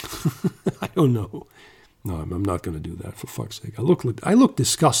 I don't know. No, I'm not going to do that, for fuck's sake. I look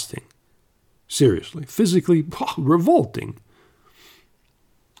disgusting. Seriously. Physically revolting.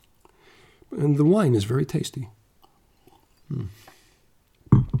 And the wine is very tasty.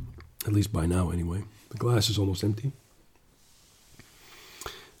 At least by now, anyway. The glass is almost empty.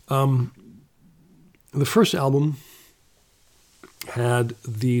 The first album had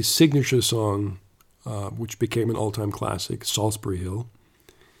the signature song, which became an all-time classic, Salisbury Hill,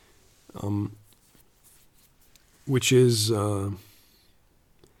 which is,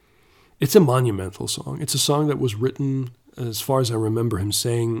 it's a monumental song. It's a song that was written, as far as I remember him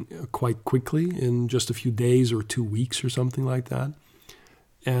saying, quite quickly, in just a few days or 2 weeks or something like that.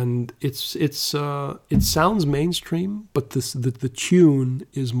 And it sounds mainstream, but the tune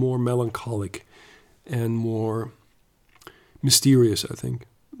is more melancholic and more mysterious, I think,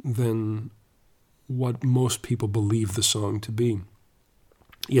 than what most people believe the song to be.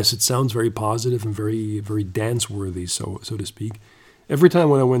 Yes, it sounds very positive and very, very dance-worthy, so to speak. Every time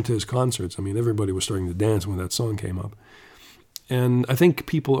when I went to his concerts, I mean, everybody was starting to dance when that song came up. And I think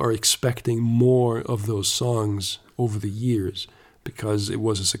people are expecting more of those songs over the years because it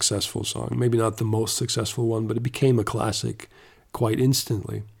was a successful song. Maybe not the most successful one, but it became a classic quite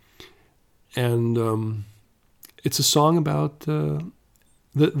instantly. And it's a song about...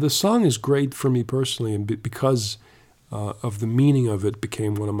 The song is great for me personally, and because of the meaning of it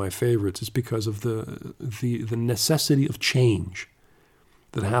became one of my favorites. It's because of the necessity of change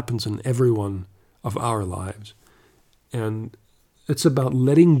that happens in every one of our lives. And it's about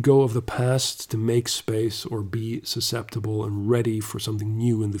letting go of the past to make space or be susceptible and ready for something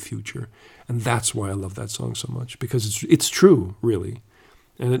new in the future. And that's why I love that song so much, because it's true, really.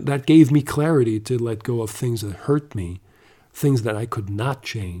 And that gave me clarity to let go of things that hurt me, things that I could not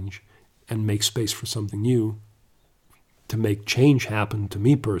change, and make space for something new, to make change happen to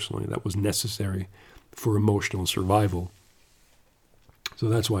me personally that was necessary for emotional survival. So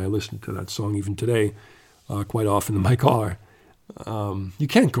that's why I listen to that song even today, quite often in my car. You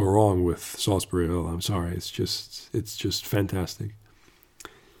can't go wrong with Salisbury Hill. I'm sorry, it's just fantastic.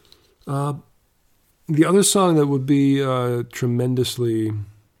 The other song that would be tremendously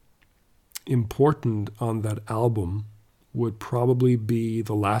important on that album would probably be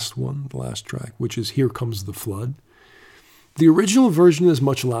the last track, which is Here Comes the Flood. The original version is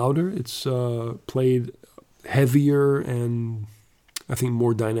much louder. It's played heavier and I think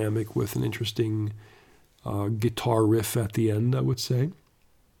more dynamic with an interesting guitar riff at the end, I would say.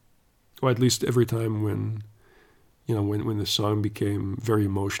 Or at least every time when the song became very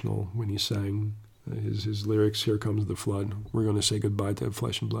emotional, when he sang his lyrics, Here Comes the Flood, we're going to say goodbye to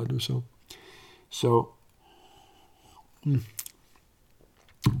flesh and blood or so. So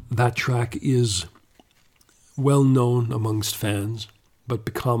that track is well known amongst fans, but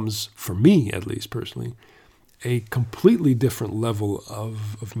becomes, for me at least personally, a completely different level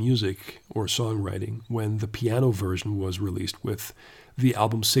of music or songwriting when the piano version was released with the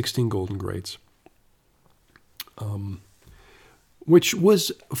album 16 Golden Greats, which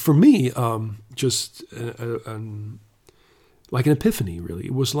was, for me, just like an epiphany, really.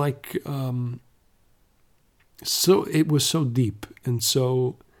 It was like... it was so deep and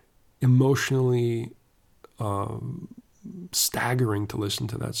so emotionally staggering to listen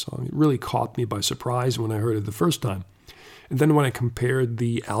to that song. It really caught me by surprise when I heard it the first time. And then when I compared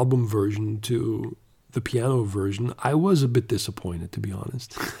the album version to the piano version, I was a bit disappointed, to be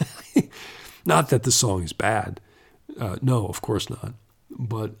honest. Not that the song is bad. No, of course not.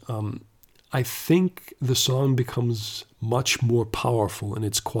 But I think the song becomes much more powerful in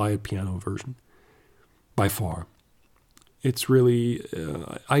its quiet piano version. By far. It's really,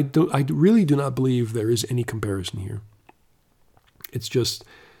 I really do not believe there is any comparison here. It's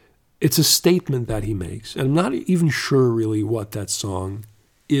a statement that he makes. And I'm not even sure really what that song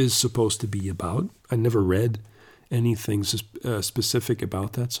is supposed to be about. I never read anything specific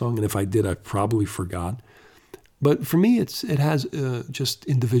about that song. And if I did, I probably forgot. But for me, it has just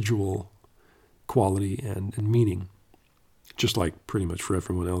individual quality and meaning. Just like pretty much for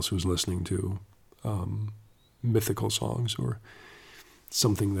everyone else who's listening to mythical songs or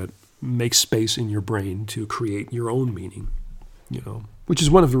something that makes space in your brain to create your own meaning, which is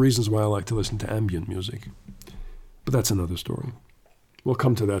one of the reasons why I like to listen to ambient music. But that's another story. We'll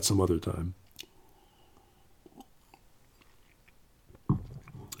come to that some other time.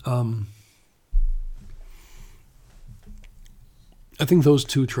 I think those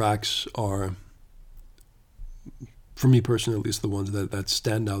two tracks are, for me personally at least, the ones that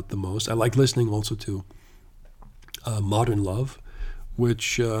stand out the most. I like listening also to Modern Love,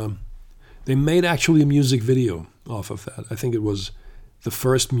 which they made actually a music video off of that. I think it was the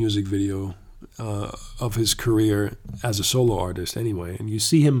first music video of his career as a solo artist anyway. And you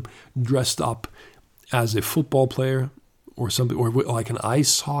see him dressed up as a football player or something, or like an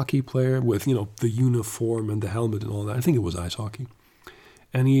ice hockey player with, the uniform and the helmet and all that. I think it was ice hockey.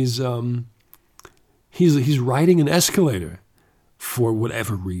 And he's riding an escalator for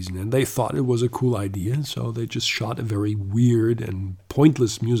whatever reason, and they thought it was a cool idea, so they just shot a very weird and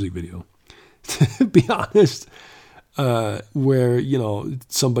pointless music video, to be honest, where,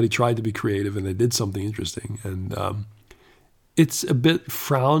 somebody tried to be creative and they did something interesting, and it's a bit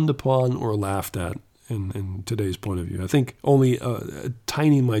frowned upon or laughed at in today's point of view. I think only a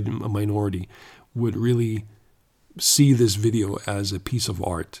tiny minority would really see this video as a piece of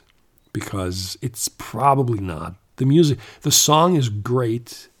art, because it's probably not. The song is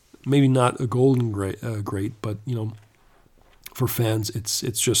great, maybe not a golden great, but for fans, it's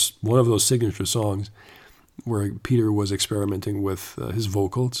just one of those signature songs where Peter was experimenting with his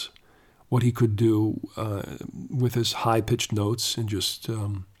vocals, what he could do with his high-pitched notes, and just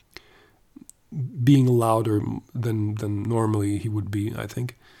being louder than normally he would be, I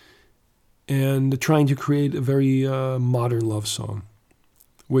think, and trying to create a very modern love song,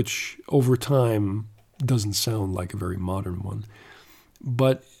 which over time doesn't sound like a very modern one,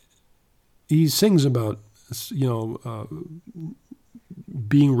 but he sings about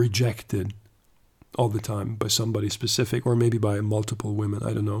being rejected all the time by somebody specific, or maybe by multiple women,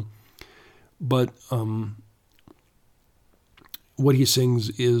 I don't know. But what he sings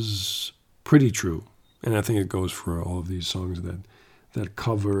is pretty true, and I think it goes for all of these songs that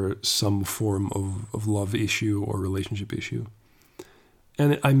cover some form of love issue or relationship issue.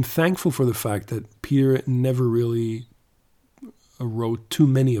 And I'm thankful for the fact that Peter never really wrote too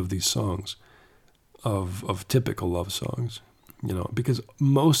many of these songs, of typical love songs, because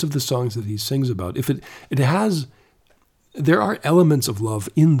most of the songs that he sings about, there are elements of love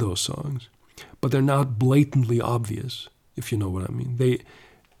in those songs, but they're not blatantly obvious, if you know what I mean.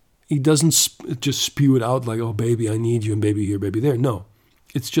 He doesn't just spew it out like, oh, baby, I need you, and baby here, baby there. No,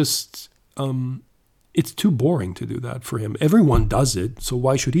 it's just, it's too boring to do that for him. Everyone does it, so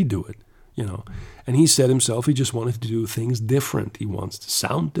why should he do it? And he said himself, he just wanted to do things different. He wants to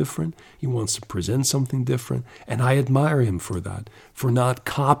sound different. He wants to present something different. And I admire him for that, for not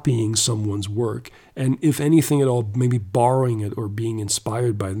copying someone's work. And if anything at all, maybe borrowing it or being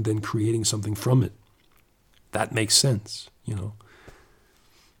inspired by it and then creating something from it. That makes sense,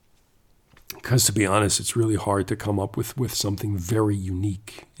 Because to be honest, it's really hard to come up with something very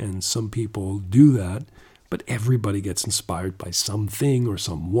unique. And some people do that. But everybody gets inspired by something or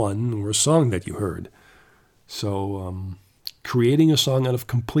someone or a song that you heard. So creating a song out of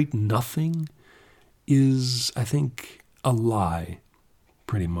complete nothing is, I think, a lie,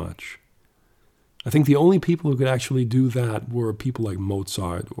 pretty much. I think the only people who could actually do that were people like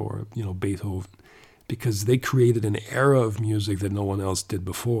Mozart or, Beethoven, because they created an era of music that no one else did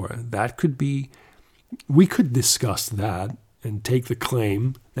before. We could discuss that and take the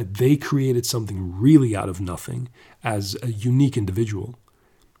claim that they created something really out of nothing as a unique individual.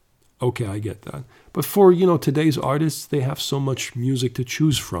 Okay, I get that. But for, today's artists, they have so much music to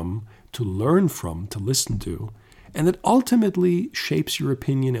choose from, to learn from, to listen to, and it ultimately shapes your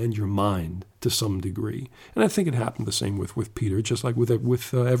opinion and your mind to some degree. And I think it happened the same with Peter, just like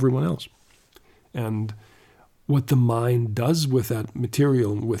with everyone else. And what the mind does with that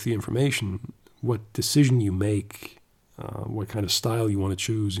material, with the information, what decision you make, what kind of style you want to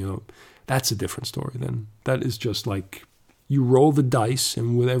choose, that's a different story then. That is just like you roll the dice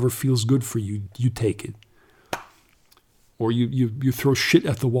and whatever feels good for you, you take it. Or you throw shit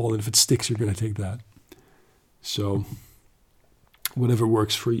at the wall and if it sticks, you're going to take that. So whatever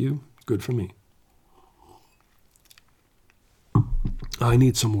works for you, good for me. I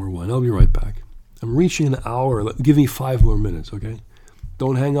need some more wine. I'll be right back. I'm reaching an hour. Give me 5 more minutes, okay?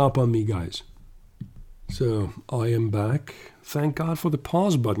 Don't hang up on me, guys. So, I am back. Thank God for the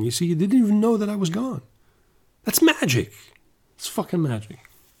pause button. You see, you didn't even know that I was gone. That's magic. It's fucking magic.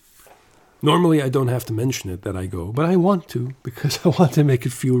 Normally, I don't have to mention it that I go, but I want to because I want to make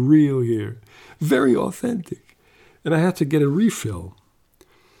it feel real here. Very authentic. And I had to get a refill.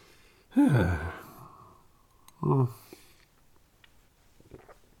 Not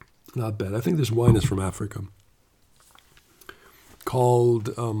bad. I think this wine is from Africa.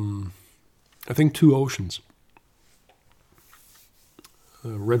 Called... I think Two Oceans.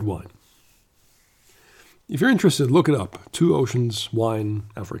 Red wine. If you're interested, look it up. Two Oceans Wine,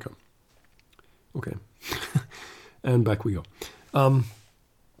 Africa. Okay. And back we go.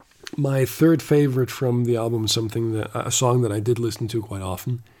 My third favorite from the album, a song that I did listen to quite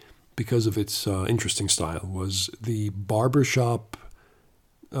often because of its interesting style, was the barbershop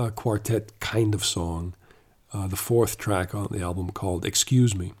quartet kind of song, the 4th track on the album called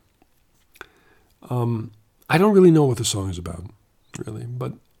Excuse Me. I don't really know what the song is about, really,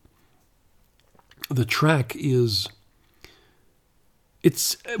 but the track is,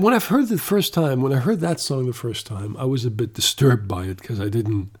 when I heard that song the first time, I was a bit disturbed by it because I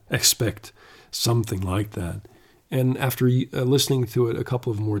didn't expect something like that. And after listening to it a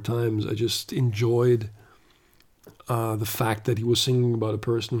couple of more times, I just enjoyed the fact that he was singing about a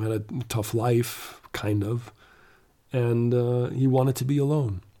person who had a tough life, kind of, and he wanted to be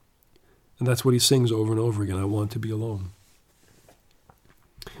alone. And that's what he sings over and over again. I want to be alone.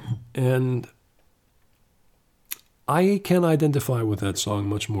 And I can identify with that song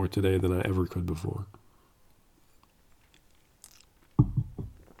much more today than I ever could before.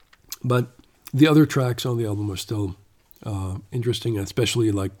 But the other tracks on the album are still interesting,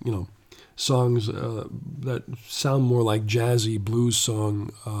 especially like, songs that sound more like jazzy blues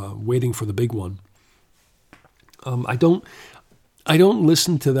song, Waiting for the Big One. I don't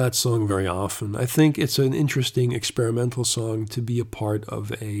listen to that song very often. I think it's an interesting experimental song to be a part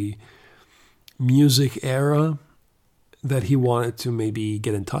of a music era that he wanted to maybe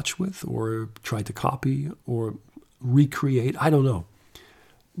get in touch with or try to copy or recreate. I don't know.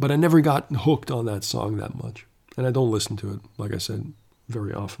 But I never got hooked on that song that much. And I don't listen to it, like I said,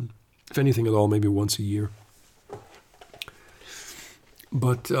 very often. If anything at all, maybe once a year.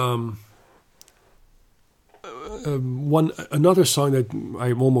 But another song that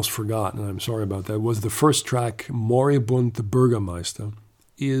I almost forgot, and I'm sorry about that, was the first track, Moribund the Bürgermeister,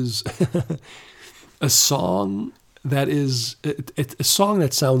 is a song that is a song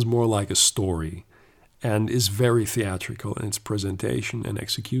that sounds more like a story and is very theatrical in its presentation and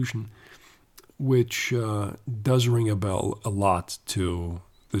execution, which does ring a bell a lot to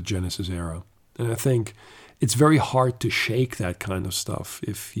the Genesis era. And I think it's very hard to shake that kind of stuff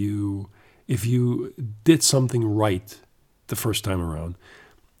if you did something right the first time around,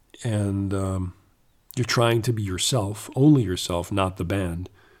 and you're trying to be yourself, only yourself, not the band,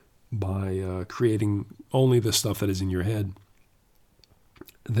 by creating only the stuff that is in your head,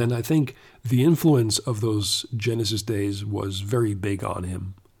 then I think the influence of those Genesis days was very big on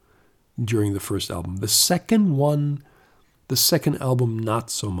him during the first album. The second album, not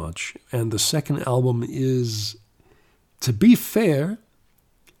so much. And the second album is, to be fair,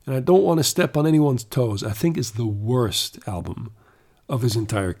 and I don't want to step on anyone's toes, I think it's the worst album of his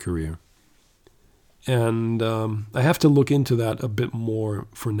entire career. And I have to look into that a bit more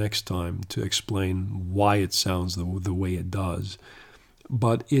for next time to explain why it sounds the way it does.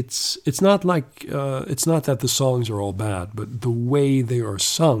 But it's not like it's not that the songs are all bad, but the way they are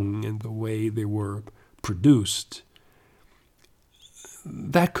sung and the way they were produced,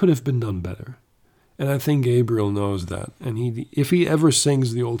 that could have been done better. And I think Gabriel knows that. And if he ever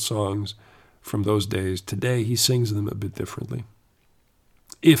sings the old songs from those days, today he sings them a bit differently.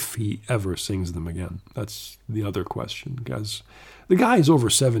 If he ever sings them again. That's the other question. Because the guy is over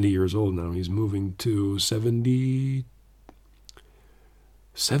 70 years old now. He's moving to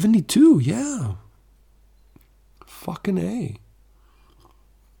 72, yeah. Fucking A.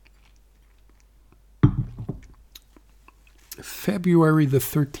 February the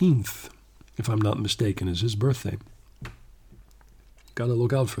 13th, if I'm not mistaken, is his birthday. Gotta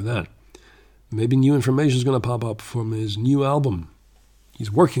look out for that. Maybe new information is going to pop up from his new album.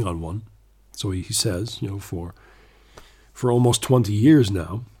 He's working on one, so he says, for almost 20 years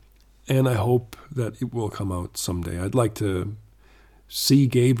now. And I hope that it will come out someday. I'd like to see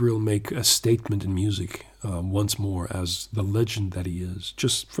Gabriel make a statement in music once more as the legend that he is,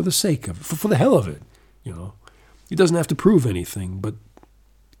 just for the sake of it, for the hell of it, He doesn't have to prove anything, but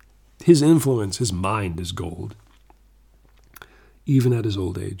his influence, his mind is gold, even at his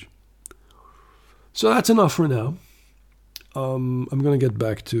old age. So that's enough for now. I'm going to get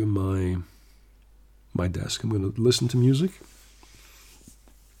back to my desk. I'm going to listen to music.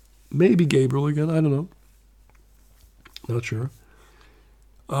 Maybe Gabriel again, I don't know. Not sure.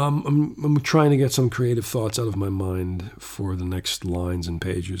 I'm trying to get some creative thoughts out of my mind for the next lines and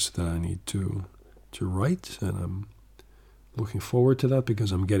pages that I need to write, and I'm looking forward to that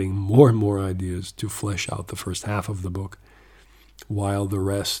because I'm getting more and more ideas to flesh out the first half of the book, while the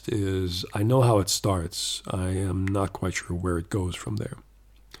rest is, I know how it starts. I am not quite sure where it goes from there.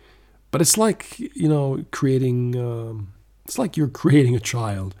 But it's like, creating, it's like you're creating a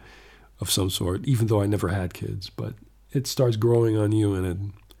child of some sort, even though I never had kids, but it starts growing on you and it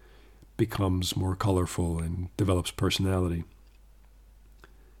becomes more colorful and develops personality.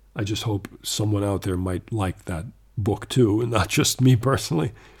 I just hope someone out there might like that book too, and not just me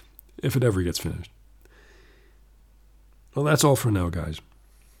personally, if it ever gets finished. Well, that's all for now, guys.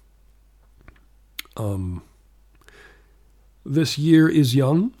 This year is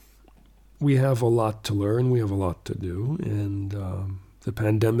young. We have a lot to learn. We have a lot to do. And the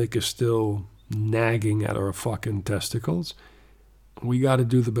pandemic is still nagging at our fucking testicles. We got to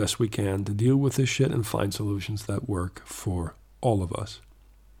do the best we can to deal with this shit and find solutions that work for all of us.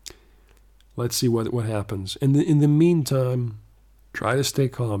 Let's see what happens. In the meantime, try to stay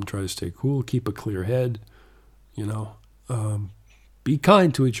calm, try to stay cool, keep a clear head, be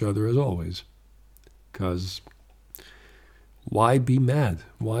kind to each other as always. Because why be mad?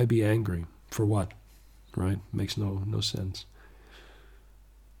 Why be angry? For what? Right? Makes no sense.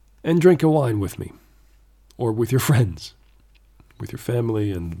 And drink a wine with me. Or with your friends. With your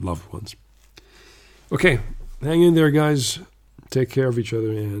family and loved ones. Okay, hang in there, guys. Take care of each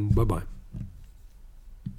other, and bye-bye.